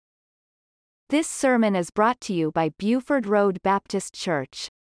This sermon is brought to you by Buford Road Baptist Church.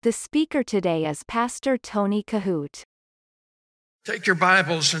 The speaker today is Pastor Tony Kohout. Take your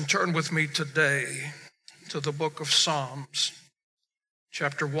Bibles and turn with me today to the book of Psalms,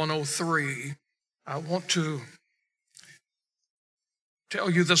 chapter 103. I want to tell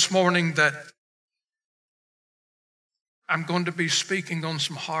you this morning that I'm going to be speaking on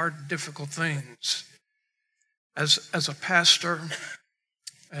some hard, difficult things. As a pastor,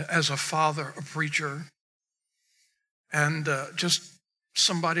 as a father, a preacher, and just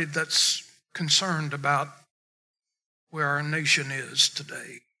somebody that's concerned about where our nation is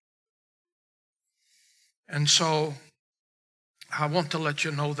today. And so I want to let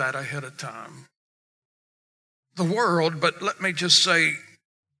you know that ahead of time. The world, but let me just say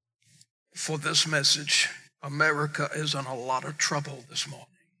for this message, America is in a lot of trouble this morning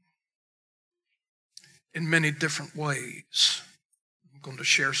in many different ways. I'm going to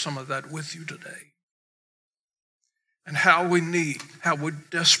share some of that with you today. And how we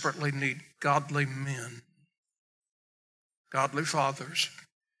desperately need godly men, godly fathers,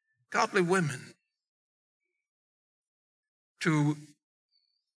 godly women to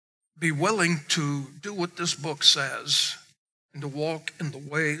be willing to do what this book says and to walk in the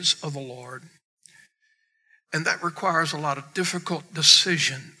ways of the Lord. And that requires a lot of difficult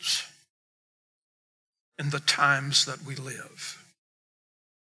decisions in the times that we live.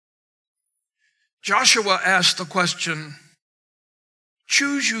 Joshua asked the question,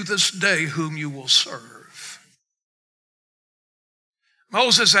 "Choose you this day whom you will serve."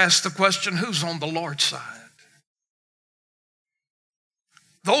 Moses asked the question, "Who's on the Lord's side?"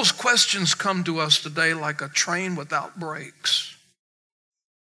 Those questions come to us today like a train without brakes.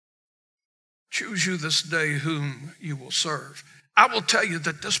 Choose you this day whom you will serve. I will tell you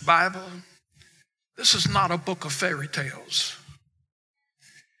that this Bible, this is not a book of fairy tales.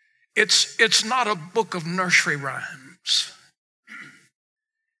 It's not a book of nursery rhymes.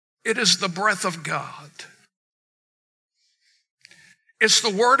 It is the breath of God. It's the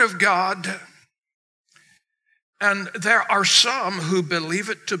Word of God, and there are some who believe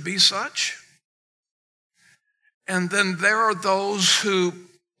it to be such, and then there are those who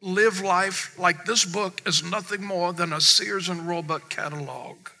live life like this book is nothing more than a Sears and Roebuck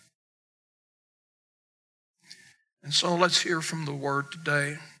catalog. And so let's hear from the Word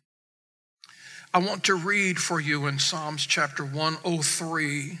today. I want to read for you in Psalms chapter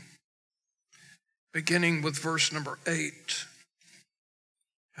 103, beginning with verse number 8.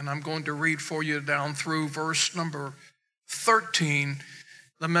 And I'm going to read for you down through verse number 13.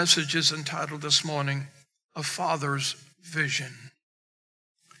 The message is entitled this morning, A Father's Vision.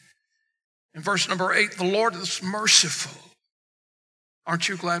 In verse number 8, the Lord is merciful. Aren't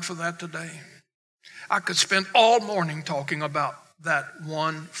you glad for that today? I could spend all morning talking about that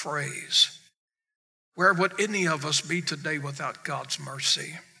one phrase. Where would any of us be today without God's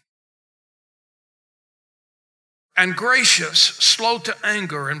mercy? And gracious, slow to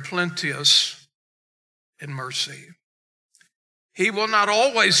anger, and plenteous in mercy. He will not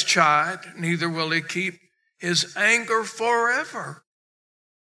always chide, neither will he keep his anger forever.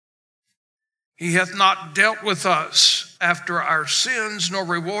 He hath not dealt with us after our sins, nor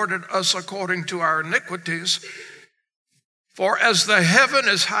rewarded us according to our iniquities. For as the heaven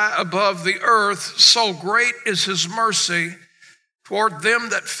is high above the earth, so great is his mercy toward them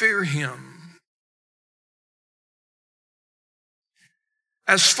that fear him.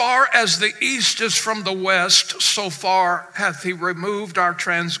 As far as the east is from the west, so far hath he removed our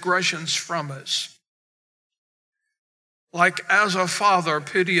transgressions from us. Like as a father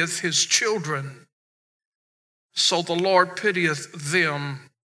pitieth his children, so the Lord pitieth them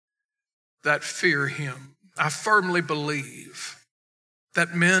that fear him. I firmly believe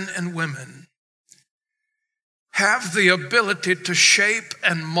that men and women have the ability to shape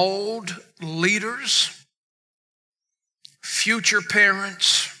and mold leaders, future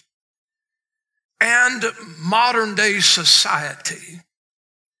parents, and modern day society,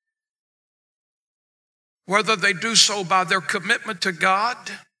 whether they do so by their commitment to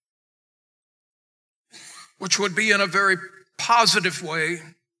God, which would be in a very positive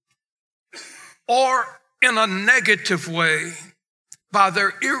way, or in a negative way by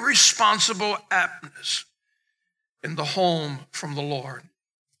their irresponsible aptness in the home from the Lord.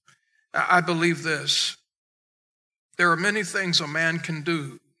 I believe this. There are many things a man can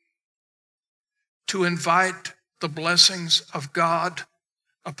do to invite the blessings of God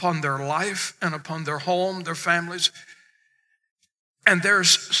upon their life and upon their home, their families. And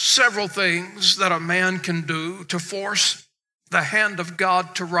there's several things that a man can do to force the hand of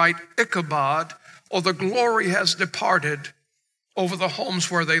God to write Ichabod, or the glory has departed over the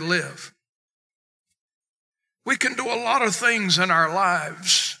homes where they live. We can do a lot of things in our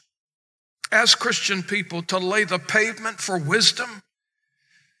lives as Christian people to lay the pavement for wisdom,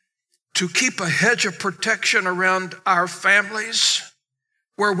 to keep a hedge of protection around our families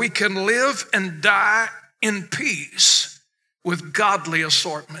where we can live and die in peace with godly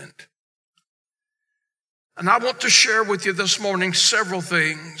assortment. And I want to share with you this morning several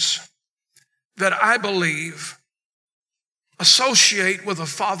things that I believe associate with a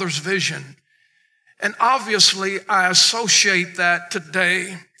father's vision. And obviously, I associate that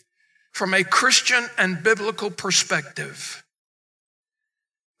today from a Christian and biblical perspective.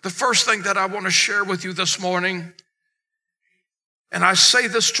 The first thing that I want to share with you this morning, and I say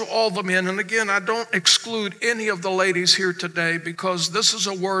this to all the men, and again, I don't exclude any of the ladies here today because this is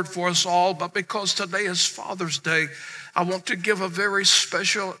a word for us all, but because today is Father's Day, I want to give a very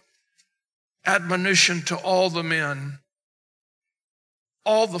special admonition to all the men,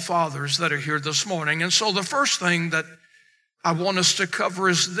 all the fathers that are here this morning. And so the first thing that I want us to cover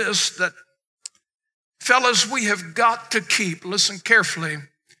is this, that fellas, we have got to keep, listen carefully,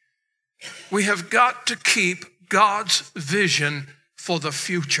 we have got to keep God's vision for the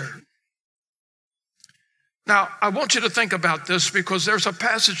future. Now, I want you to think about this because there's a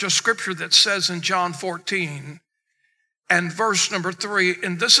passage of scripture that says in John 14 and verse number 3,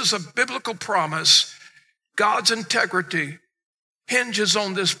 and this is a biblical promise, God's integrity hinges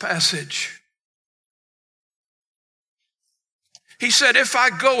on this passage. He said, if I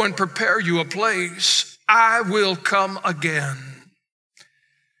go and prepare you a place, I will come again.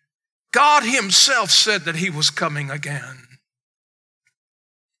 God himself said that he was coming again.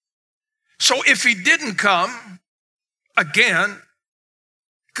 So if he didn't come again,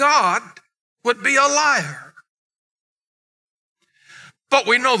 God would be a liar. But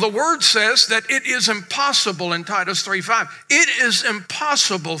we know the word says that it is impossible in Titus 3:5. It is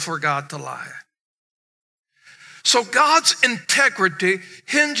impossible for God to lie. So God's integrity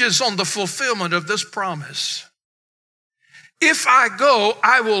hinges on the fulfillment of this promise. If I go,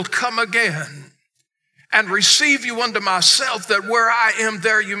 I will come again and receive you unto myself, that where I am,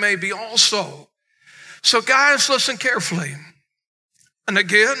 there you may be also. So guys, listen carefully. And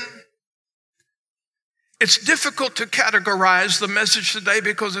again, it's difficult to categorize the message today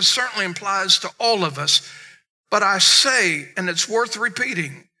because it certainly applies to all of us. But I say, and it's worth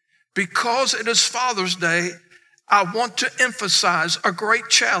repeating, because it is Father's Day, I want to emphasize a great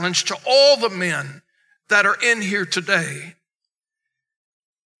challenge to all the men that are in here today.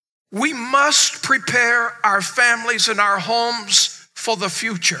 We must prepare our families and our homes for the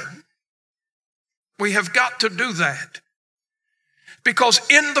future. We have got to do that. Because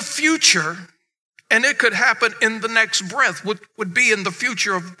in the future, and it could happen in the next breath, would be in the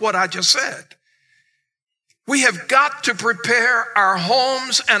future of what I just said. We have got to prepare our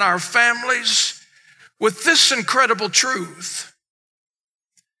homes and our families with this incredible truth.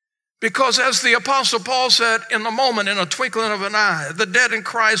 Because as the Apostle Paul said, in a moment, in a twinkling of an eye, the dead in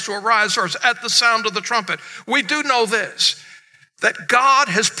Christ will rise first at the sound of the trumpet. We do know this, that God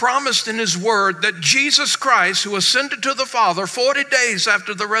has promised in his word that Jesus Christ, who ascended to the Father 40 days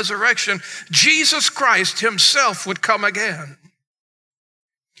after the resurrection, Jesus Christ himself would come again.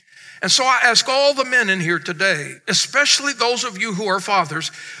 And so I ask all the men in here today, especially those of you who are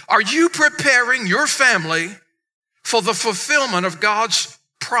fathers, are you preparing your family for the fulfillment of God's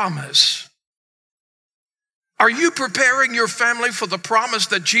promise? Are you preparing your family for the promise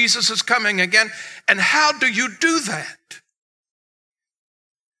that Jesus is coming again? And how do you do that?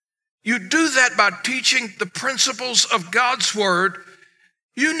 You do that by teaching the principles of God's word.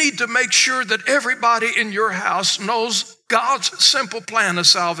 You need to make sure that everybody in your house knows God's simple plan of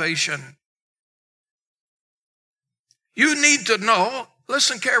salvation. You need to know,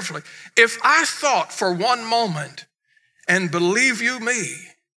 listen carefully, if I thought for one moment, and believe you me,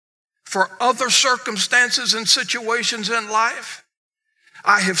 for other circumstances and situations in life,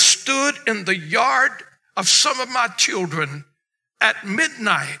 I have stood in the yard of some of my children at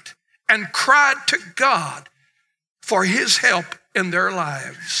midnight and cried to God for his help in their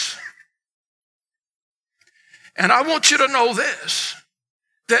lives. And I want you to know this,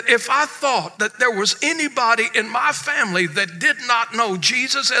 that if I thought that there was anybody in my family that did not know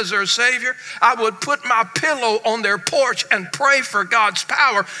Jesus as their Savior, I would put my pillow on their porch and pray for God's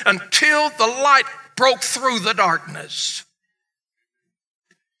power until the light broke through the darkness.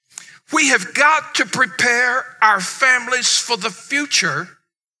 We have got to prepare our families for the future.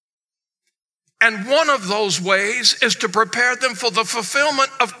 And one of those ways is to prepare them for the fulfillment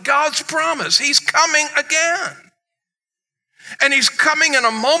of God's promise. He's coming again. And he's coming in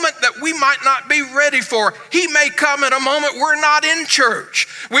a moment that we might not be ready for. He may come in a moment we're not in church.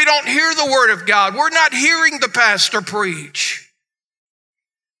 We don't hear the word of God. We're not hearing the pastor preach.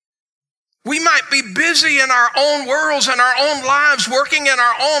 We might be busy in our own worlds and our own lives, working in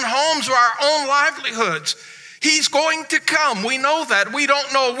our own homes or our own livelihoods. He's going to come. We know that. We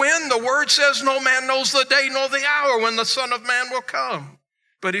don't know when. The word says no man knows the day nor the hour when the Son of Man will come.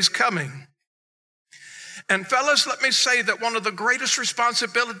 But he's coming. And fellas, let me say that one of the greatest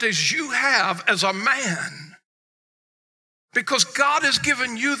responsibilities you have as a man, because God has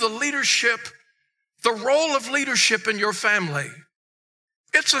given you the leadership, the role of leadership in your family.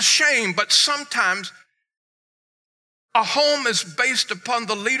 It's a shame, but sometimes a home is based upon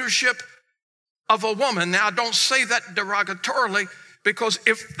the leadership of a woman. Now, I don't say that derogatorily, because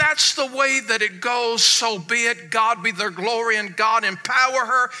if that's the way that it goes, so be it. God be their glory, and God empower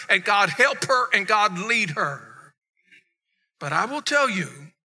her, and God help her, and God lead her. But I will tell you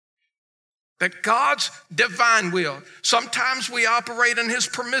that God's divine will, sometimes we operate in his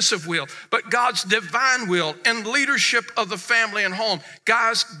permissive will, but God's divine will and leadership of the family and home,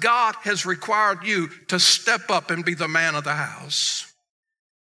 guys, God has required you to step up and be the man of the house.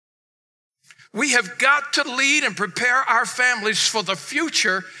 We have got to lead and prepare our families for the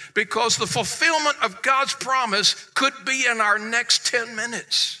future, because the fulfillment of God's promise could be in our next 10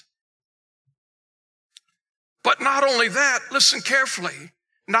 minutes. But not only that, listen carefully.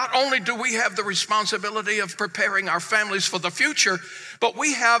 Not only do we have the responsibility of preparing our families for the future, but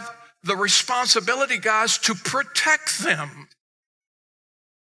we have the responsibility, guys, to protect them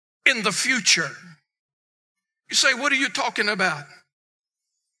in the future. You say, what are you talking about?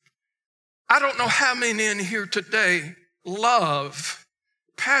 I don't know how many in here today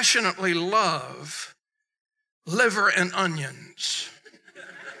passionately love liver and onions.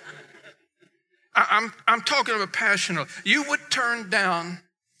 I'm talking about passionate. You would turn down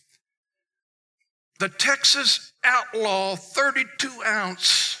the Texas Outlaw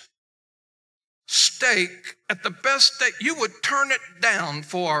 32-ounce steak at the best steak. You would turn it down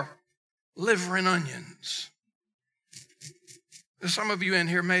for liver and onions. Some of you in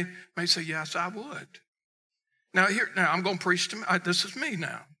here may say, yes, I would. Now I'm going to preach to me. This is me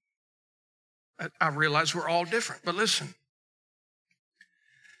now. I realize we're all different, but listen.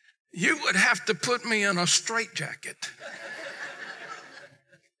 You would have to put me in a straitjacket.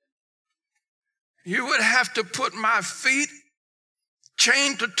 You would have to put my feet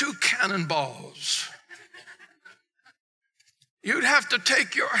chained to 2 cannonballs. You'd have to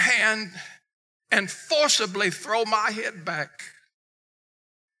take your hand and forcibly throw my head back.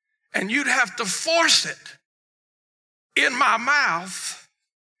 And you'd have to force it in my mouth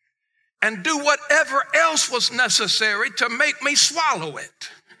and do whatever else was necessary to make me swallow it.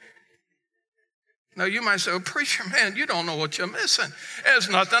 Now, you might say, well, preacher, man, you don't know what you're missing. There's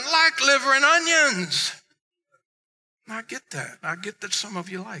nothing like liver and onions. And I get that. I get that some of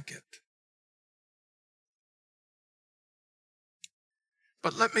you like it.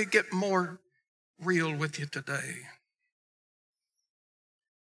 But let me get more real with you today.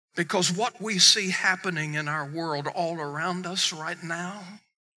 Because what we see happening in our world all around us right now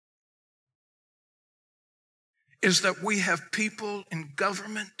is that we have people in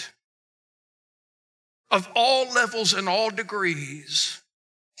government of all levels and all degrees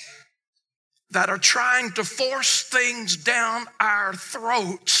that are trying to force things down our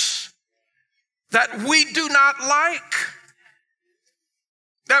throats that we do not like,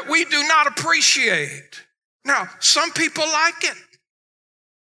 that we do not appreciate. Now, some people like it.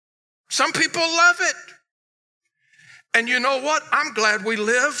 Some people love it. And you know what? I'm glad we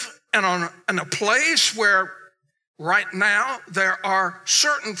live in a place where right now there are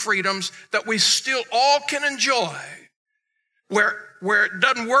certain freedoms that we still all can enjoy. Where it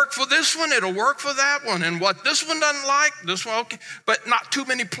doesn't work for this one, it'll work for that one. And what this one doesn't like, this one okay. But not too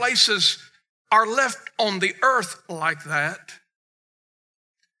many places are left on the earth like that.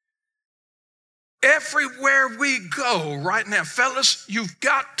 Everywhere we go right now, fellas, you've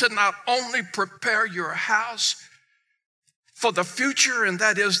got to not only prepare your house for the future, and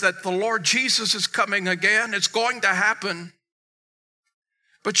that is that the Lord Jesus is coming again. It's going to happen.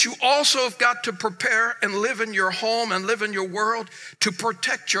 But you also have got to prepare and live in your home and live in your world to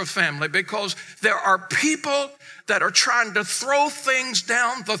protect your family, because there are people that are trying to throw things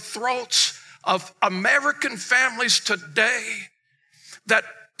down the throats of American families today that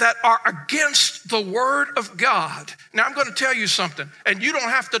that are against the word of God. Now, I'm going to tell you something, and you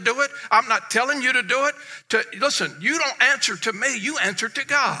don't have to do it. I'm not telling you to do it. Listen, you don't answer to me, you answer to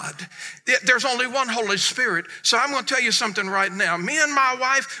God. There's only one Holy Spirit. So I'm going to tell you something right now. Me and my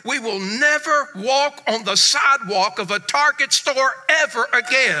wife, we will never walk on the sidewalk of a Target store ever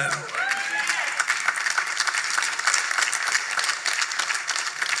again.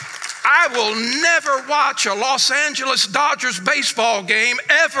 I will never watch a Los Angeles Dodgers baseball game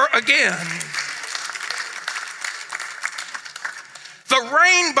ever again. The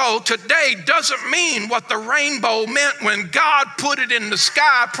rainbow today doesn't mean what the rainbow meant when God put it in the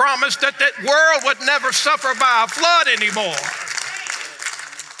sky, promised that that world would never suffer by a flood anymore.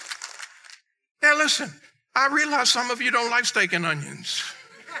 Now listen, I realize some of you don't like steak and onions.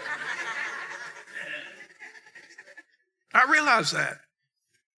 I realize that.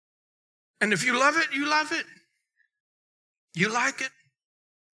 And if you love it, you love it. You like it.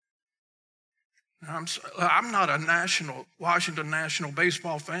 I'm not a Washington National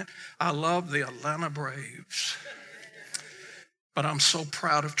baseball fan. I love the Atlanta Braves. But I'm so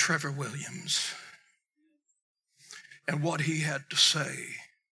proud of Trevor Williams and what he had to say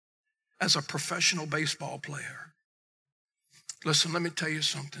as a professional baseball player. Listen, let me tell you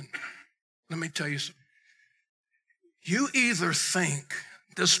something. You either think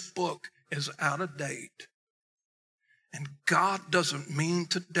this book is out of date, and God doesn't mean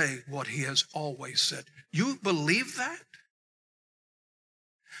today what he has always said. You believe that?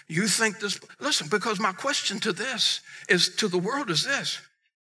 You think this, listen, because my question to the world is this.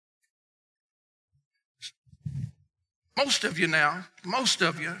 Most of you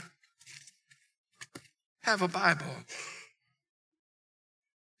have a Bible.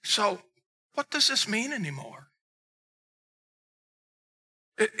 So what does this mean anymore?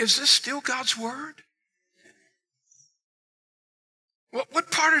 Is this still God's word? What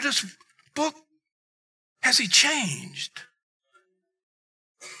part of this book has he changed?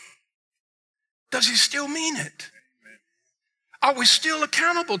 Does he still mean it? Are we still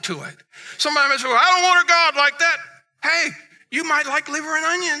accountable to it? Somebody might say, well, I don't want a God like that. Hey, you might like liver and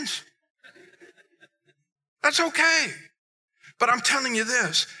onions. That's okay. But I'm telling you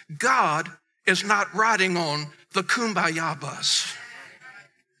this, God is not riding on the kumbaya bus.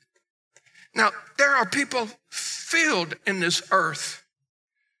 Now, there are people filled in this earth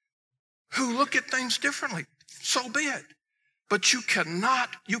who look at things differently. So be it. But you cannot,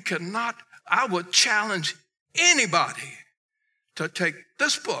 I would challenge anybody to take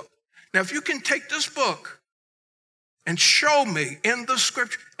this book. Now, if you can take this book and show me in the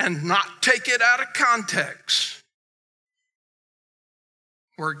scripture and not take it out of context,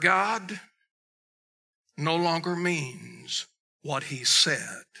 where God no longer means what he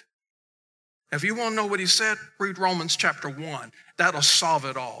said. If you want to know what he said, read Romans chapter 1. That'll solve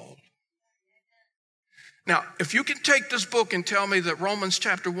it all. Now, if you can take this book and tell me that Romans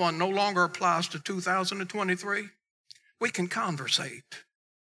chapter 1 no longer applies to 2023, we can conversate.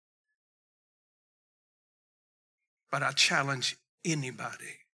 But I challenge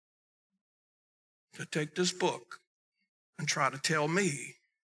anybody to take this book and try to tell me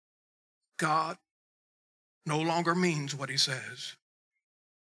God no longer means what he says.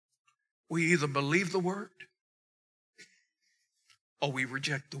 We either believe the word or we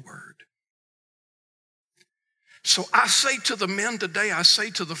reject the word. So I say to the men today, I say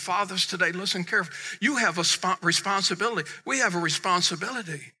to the fathers today, listen carefully. You have a responsibility. We have a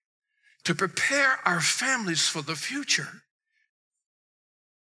responsibility to prepare our families for the future.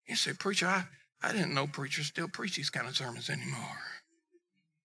 You say, preacher, I didn't know preachers still preach these kind of sermons anymore.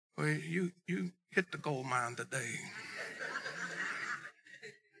 Well, you hit the gold mine today.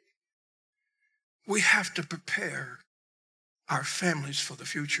 We have to prepare our families for the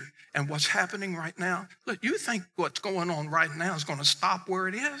future. And what's happening right now, look, you think what's going on right now is going to stop where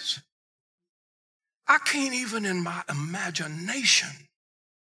it is? I can't even in my imagination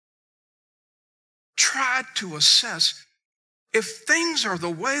try to assess if things are the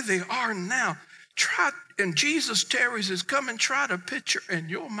way they are now. And Jesus tarries is coming, try to picture in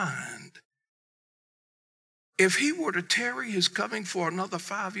your mind. If he were to tarry his coming for another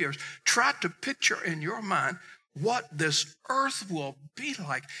 5 years, try to picture in your mind what this earth will be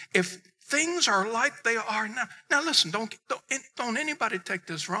like if things are like they are now. Now listen, don't anybody take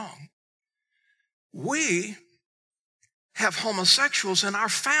this wrong. We have homosexuals in our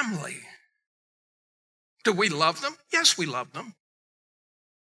family. Do we love them? Yes, we love them.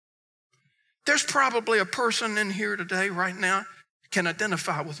 There's probably a person in here today right now can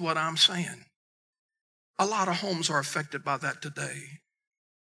identify with what I'm saying. A lot of homes are affected by that today.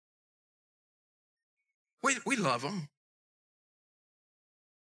 We love them.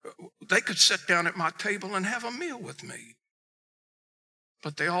 They could sit down at my table and have a meal with me.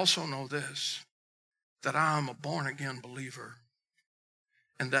 But they also know this, that I am a born-again believer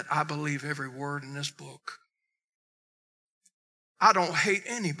and that I believe every word in this book. I don't hate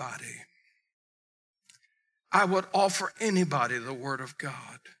anybody. I would offer anybody the word of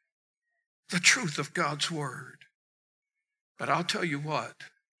God, the truth of God's word. But I'll tell you what,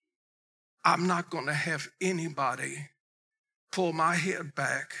 I'm not going to have anybody pull my head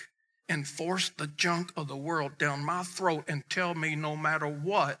back and force the junk of the world down my throat and tell me no matter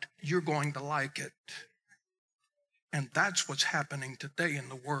what, you're going to like it. And that's what's happening today in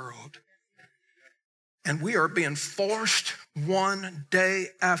the world. And we are being forced one day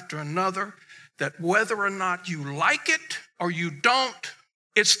after another that whether or not you like it or you don't,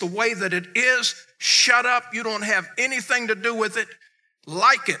 it's the way that it is. Shut up. You don't have anything to do with it.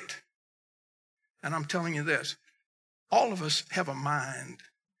 Like it. And I'm telling you this, all of us have a mind.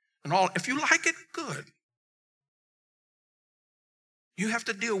 And if you like it, good. You have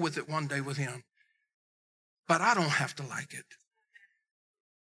to deal with it one day with him. But I don't have to like it.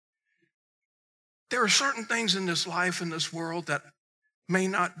 There are certain things in this life, in this world, that may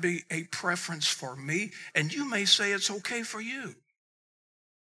not be a preference for me, and you may say it's okay for you.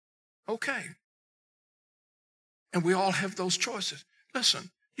 Okay. And we all have those choices. Listen,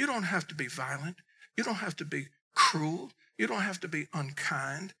 you don't have to be violent. You don't have to be cruel. You don't have to be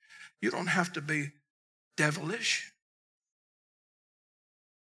unkind. You don't have to be devilish.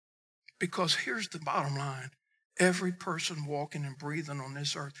 Because here's the bottom line. Every person walking and breathing on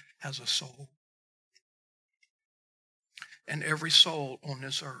this earth has a soul. And every soul on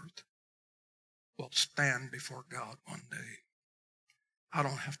this earth will stand before God one day. I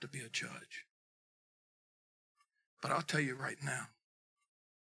don't have to be a judge. But I'll tell you right now,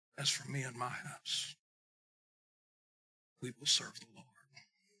 as for me and my house, we will serve the Lord.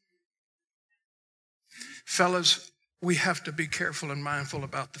 Fellas, we have to be careful and mindful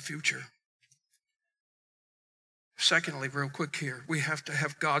about the future. Secondly, real quick here, we have to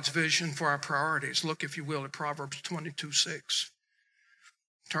have God's vision for our priorities. Look, if you will, at Proverbs 22:6.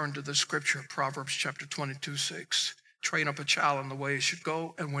 Turn to the scripture, Proverbs chapter 22:6. Train up a child in the way he should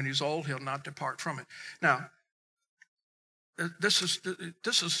go, and when he's old, he'll not depart from it. Now, this is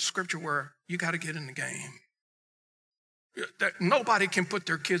a scripture where you got to get in the game. Nobody can put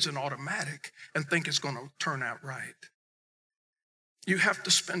their kids in automatic and think it's going to turn out right. You have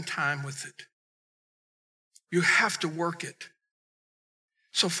to spend time with it. You have to work it.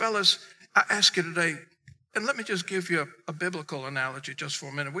 So fellas, I ask you today, and let me just give you a biblical analogy just for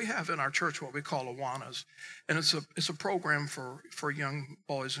a minute. We have in our church what we call Awanas, and it's a program for young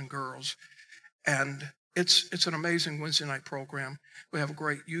boys and girls. And it's an amazing Wednesday night program. We have a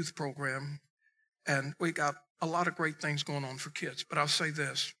great youth program, and we got a lot of great things going on for kids. But I'll say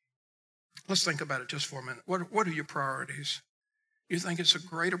this. Let's think about it just for a minute. What are your priorities? You think it's a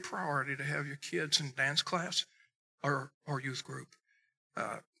greater priority to have your kids in dance class or youth group,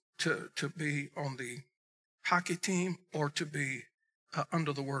 to be on the hockey team or to be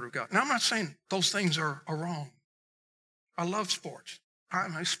under the Word of God? Now, I'm not saying those things are wrong. I love sports.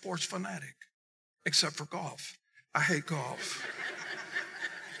 I'm a sports fanatic, except for golf. I hate golf.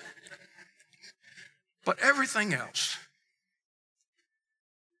 But everything else,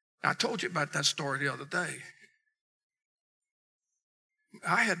 I told you about that story the other day.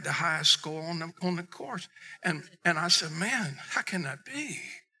 I had the highest score on the course. And I said, man, how can that be?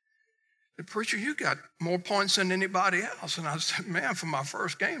 The preacher, you got more points than anybody else. And I said, man, for my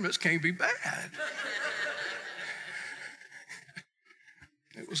first game, this can't be bad.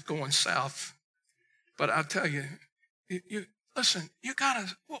 It was going south. But I tell you, listen, you got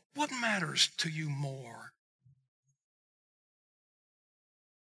to, what matters to you more?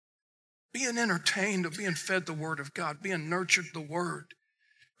 Being entertained or being fed the Word of God, being nurtured the Word.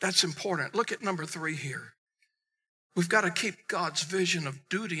 That's important. Look at number 3 here. We've got to keep God's vision of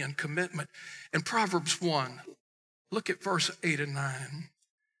duty and commitment. In Proverbs 1, look at verse 8 and 9.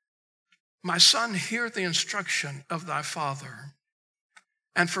 My son, hear the instruction of thy father,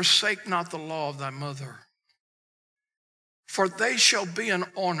 and forsake not the law of thy mother. For they shall be an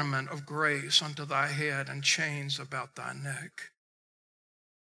ornament of grace unto thy head and chains about thy neck.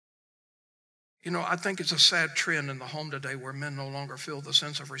 You know, I think it's a sad trend in the home today where men no longer feel the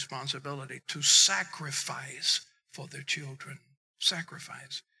sense of responsibility to sacrifice for their children.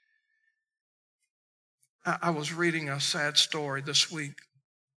 Sacrifice. I was reading a sad story this week,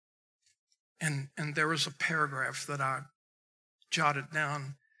 and there was a paragraph that I jotted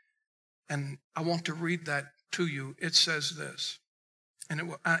down, and I want to read that to you. It says this, and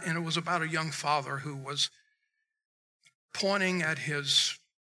it was about a young father who was pointing at his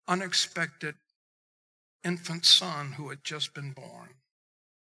unexpected infant son who had just been born.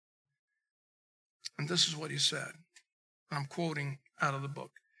 And this is what he said. I'm quoting out of the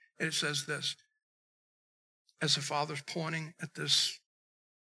book. It says this, as the father's pointing at this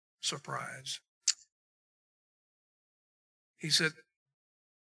surprise. He said,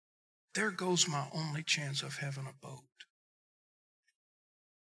 there goes my only chance of having a boat.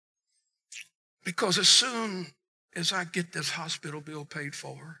 Because as soon as I get this hospital bill paid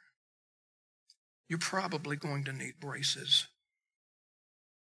for, you're probably going to need braces.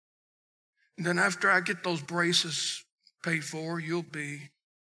 And then after I get those braces paid for, you'll be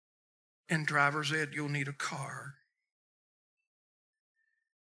in driver's ed, you'll need a car.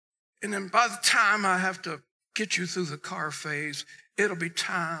 And then by the time I have to get you through the car phase, it'll be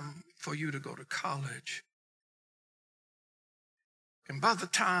time for you to go to college. And by the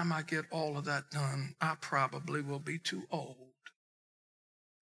time I get all of that done, I probably will be too old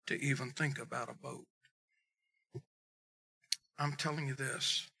to even think about a boat. I'm telling you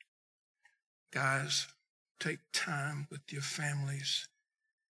this, guys, take time with your families.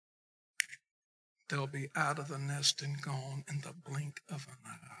 They'll be out of the nest and gone in the blink of an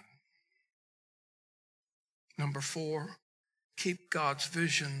eye. Number 4, keep God's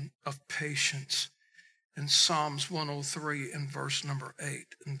vision of patience. In Psalms 103 in verse number 8,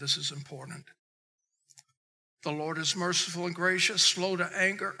 and this is important. The Lord is merciful and gracious, slow to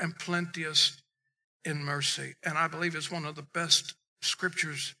anger, and plenteous in mercy. And I believe it's one of the best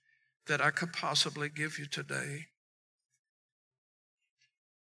scriptures that I could possibly give you today.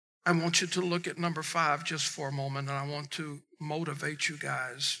 I want you to look at number 5 just for a moment, and I want to motivate you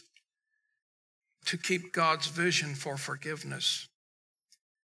guys to keep God's vision for forgiveness.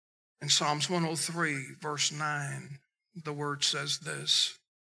 In Psalms 103, verse 9, the word says this,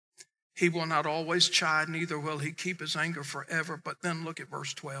 he will not always chide, neither will he keep his anger forever. But then look at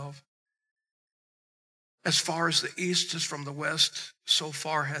verse 12. As far as the east is from the west, so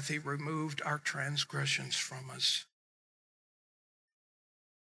far hath he removed our transgressions from us.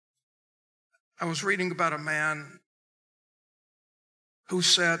 I was reading about a man who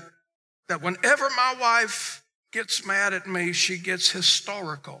said that whenever my wife gets mad at me, she gets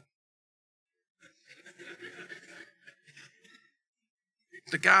historical.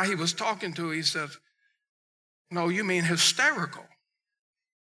 The guy he was talking to, he said, no, you mean hysterical.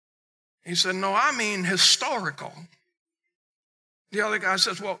 He said, no, I mean historical. The other guy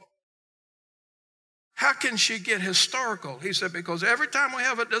says, well, how can she get historical? He said, because every time we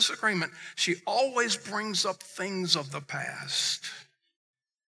have a disagreement, she always brings up things of the past.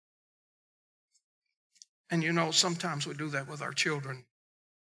 And you know, sometimes we do that with our children.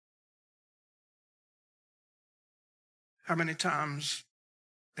 How many times,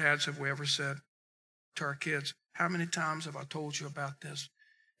 dads, have we ever said to our kids, how many times have I told you about this?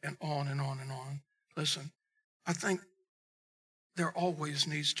 And on and on and on. Listen, I think there always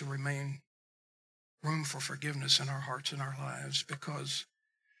needs to remain room for forgiveness in our hearts and our lives because,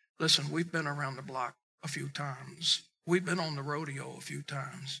 listen, we've been around the block a few times. We've been on the rodeo a few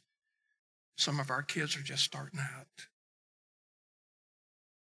times. Some of our kids are just starting out.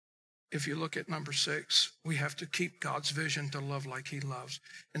 If you look at number 6, we have to keep God's vision to love like he loves.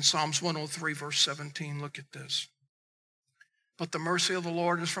 In Psalms 103, verse 17, look at this. But the mercy of the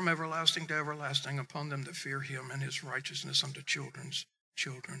Lord is from everlasting to everlasting upon them that fear him, and his righteousness unto children's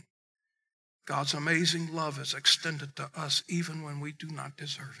children. God's amazing love is extended to us even when we do not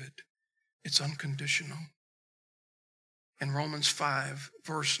deserve it. It's unconditional. In Romans 5,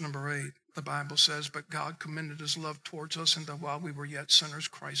 verse number 8, the Bible says, but God commended his love towards us, and that while we were yet sinners,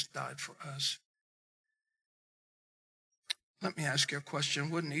 Christ died for us. Let me ask you a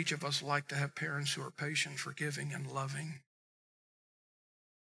question. Wouldn't each of us like to have parents who are patient, forgiving, and loving?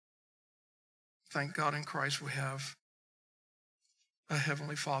 Thank God in Christ we have a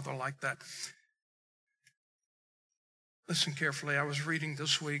Heavenly Father like that. Listen carefully. I was reading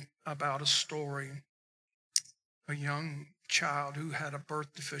this week about a story, a young child who had a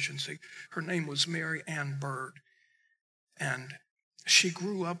birth deficiency. Her name was Mary Ann Bird, and she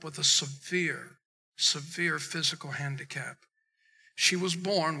grew up with a severe physical handicap. She was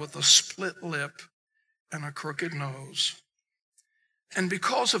born with a split lip and a crooked nose. And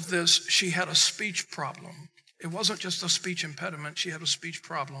because of this, she had a speech problem. It wasn't just a speech impediment, she had a speech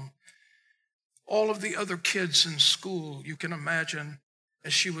problem. All of the other kids in school, you can imagine,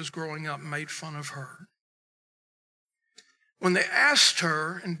 as she was growing up, made fun of her. When they asked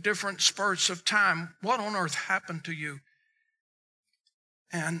her in different spurts of time, what on earth happened to you?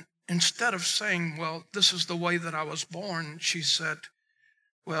 And instead of saying, well, this is the way that I was born, she said,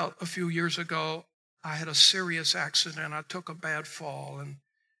 well, a few years ago, I had a serious accident. I took a bad fall, and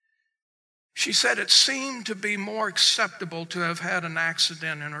She said it seemed to be more acceptable to have had an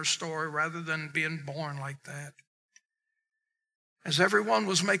accident in her story rather than being born like that. As everyone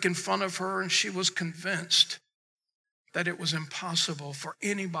was making fun of her, and she was convinced that it was impossible for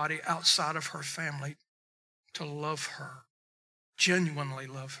anybody outside of her family to love her, genuinely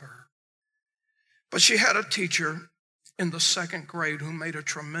love her. But she had a teacher in the 2nd grade who made a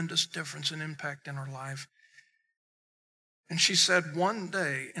tremendous difference and impact in her life. And she said one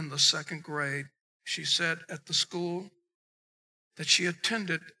day in the 2nd grade, she said at the school that she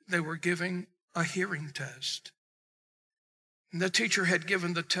attended, they were giving a hearing test. And the teacher had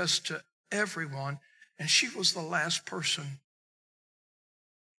given the test to everyone, and she was the last person.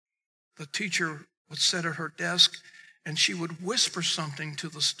 The teacher would sit at her desk, and she would whisper something to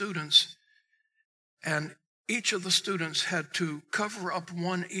the students, and each of the students had to cover up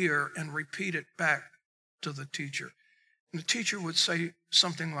one ear and repeat it back to the teacher. And the teacher would say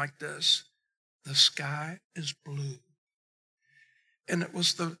something like this: "The sky is blue." And it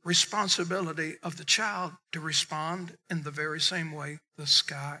was the responsibility of the child to respond in the very same way: "The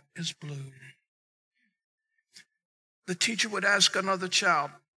sky is blue." The teacher would ask another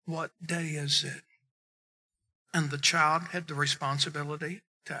child, "What day is it?" And the child had the responsibility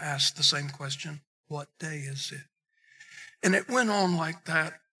to ask the same question: "What day is it?" And it went on like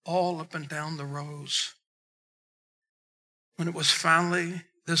that all up and down the rows. When it was finally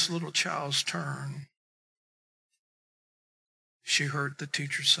this little child's turn, she heard the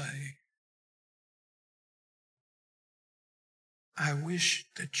teacher say, "I wish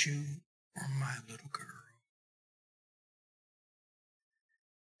that you were my little girl."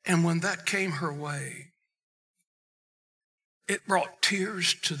 And when that came her way, it brought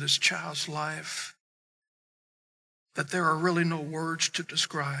tears to this child's life that there are really no words to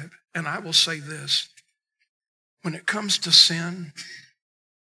describe. And I will say this: when it comes to sin,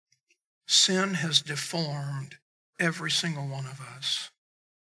 sin has deformed every single one of us.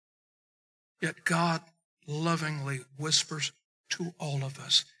 Yet God lovingly whispers to all of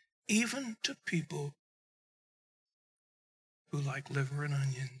us, even to people who like liver and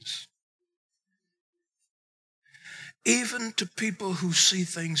onions, even to people who see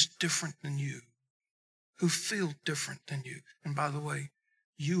things different than you, who feel different than you. And by the way,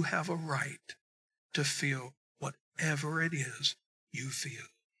 you have a right to feel whatever it is you feel.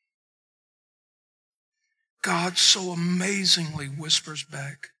 God so amazingly whispers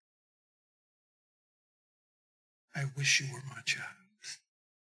back, "I wish you were my child."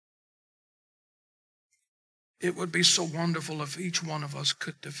 It would be so wonderful if each one of us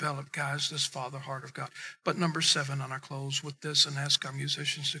could develop, guys, this Father heart of God. But number 7, and I close with this and ask our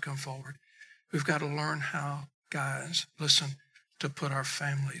musicians to come forward. We've got to learn how, guys, listen, to put our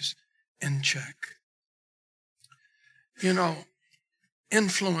families in check. You know,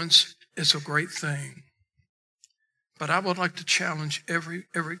 influence is a great thing. But I would like to challenge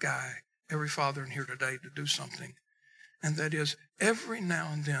every guy, every father in here today to do something. And that is, every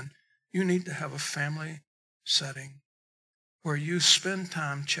now and then, you need to have a family setting where you spend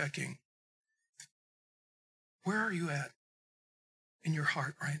time checking, where are you at in your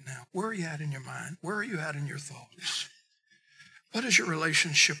heart right now? Where are you at in your mind? Where are you at in your thoughts? What is your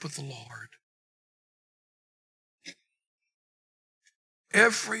relationship with the Lord?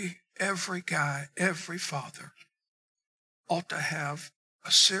 Every guy, every father ought to have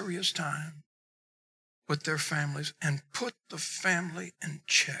a serious time with their families and put the family in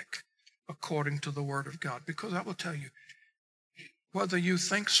check according to the Word of God. Because I will tell you, whether you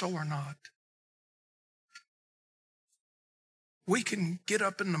think so or not, we can get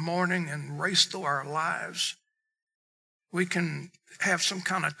up in the morning and race through our lives. We can have some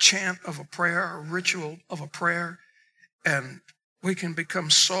kind of chant of a prayer, a ritual of a prayer, and we can become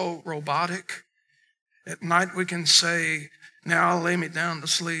so robotic. At night we can say, "Now I'll lay me down to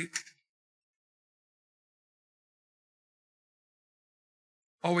sleep."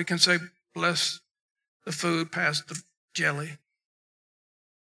 Or we can say, "Bless the food, pass the jelly."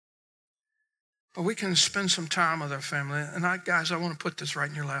 But we can spend some time with our family. And guys, I want to put this right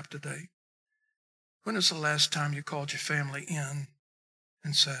in your lap today. When is the last time you called your family in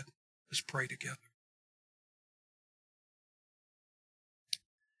and said, "Let's pray together"?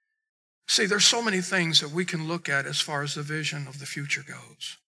 See, there's so many things that we can look at as far as the vision of the future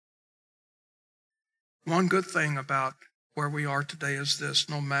goes. One good thing about where we are today is this: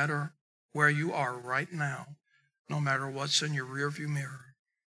 no matter where you are right now, no matter what's in your rearview mirror,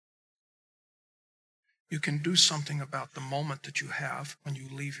 you can do something about the moment that you have when you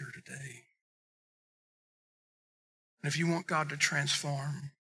leave here today. And if you want God to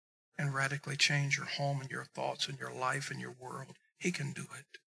transform and radically change your home and your thoughts and your life and your world, He can do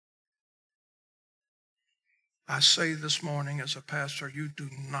it. I say this morning as a pastor, you do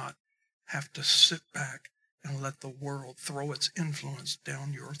not have to sit back and let the world throw its influence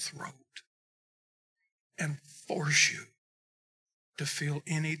down your throat and force you to feel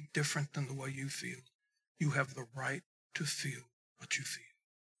any different than the way you feel. You have the right to feel what you feel.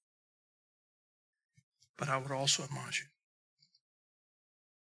 But I would also admonish you,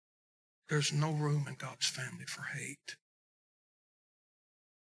 there's no room in God's family for hate.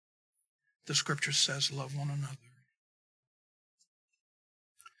 The scripture says, love one another.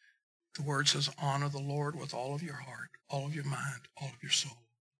 The word says, honor the Lord with all of your heart, all of your mind, all of your soul.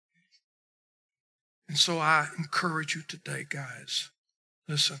 And so I encourage you today, guys,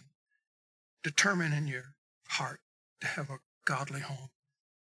 listen, determine in your heart to have a godly home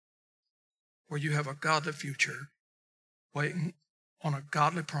where you have a godly future waiting on a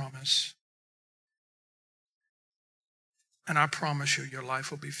godly promise. And I promise you, your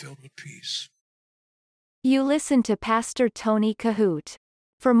life will be filled with peace. You listen to Pastor Tony Kohout.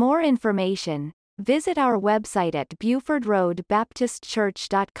 For more information, visit our website at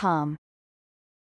BufordRoadBaptistChurch.com.